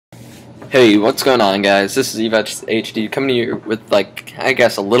Hey, what's going on, guys? This is Evetch HD coming to you with, like, I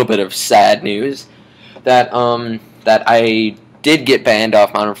guess a little bit of sad news that I did get banned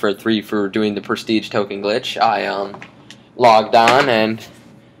off Modern Warfare 3 for doing the Prestige token glitch. I logged on and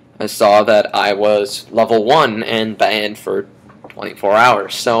I saw that I was level 1 and banned for 24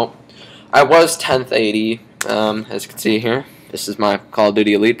 hours. So I was 10th 80, as you can see here. This is my Call of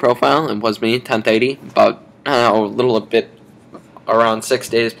Duty Elite profile. It was me, 10th 80, about a little bit around 6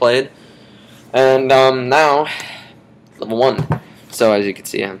 days played. And now, level 1. So as you can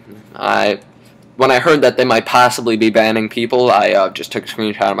see, when I heard that they might possibly be banning people, I just took a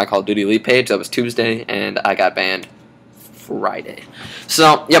screenshot of my Call of Duty Elite page. That was Tuesday, and I got banned Friday.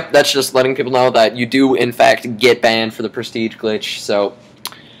 So, yep, that's just letting people know that you do, in fact, get banned for the Prestige glitch. So,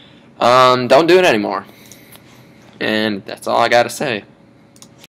 don't do it anymore. And that's all I gotta say.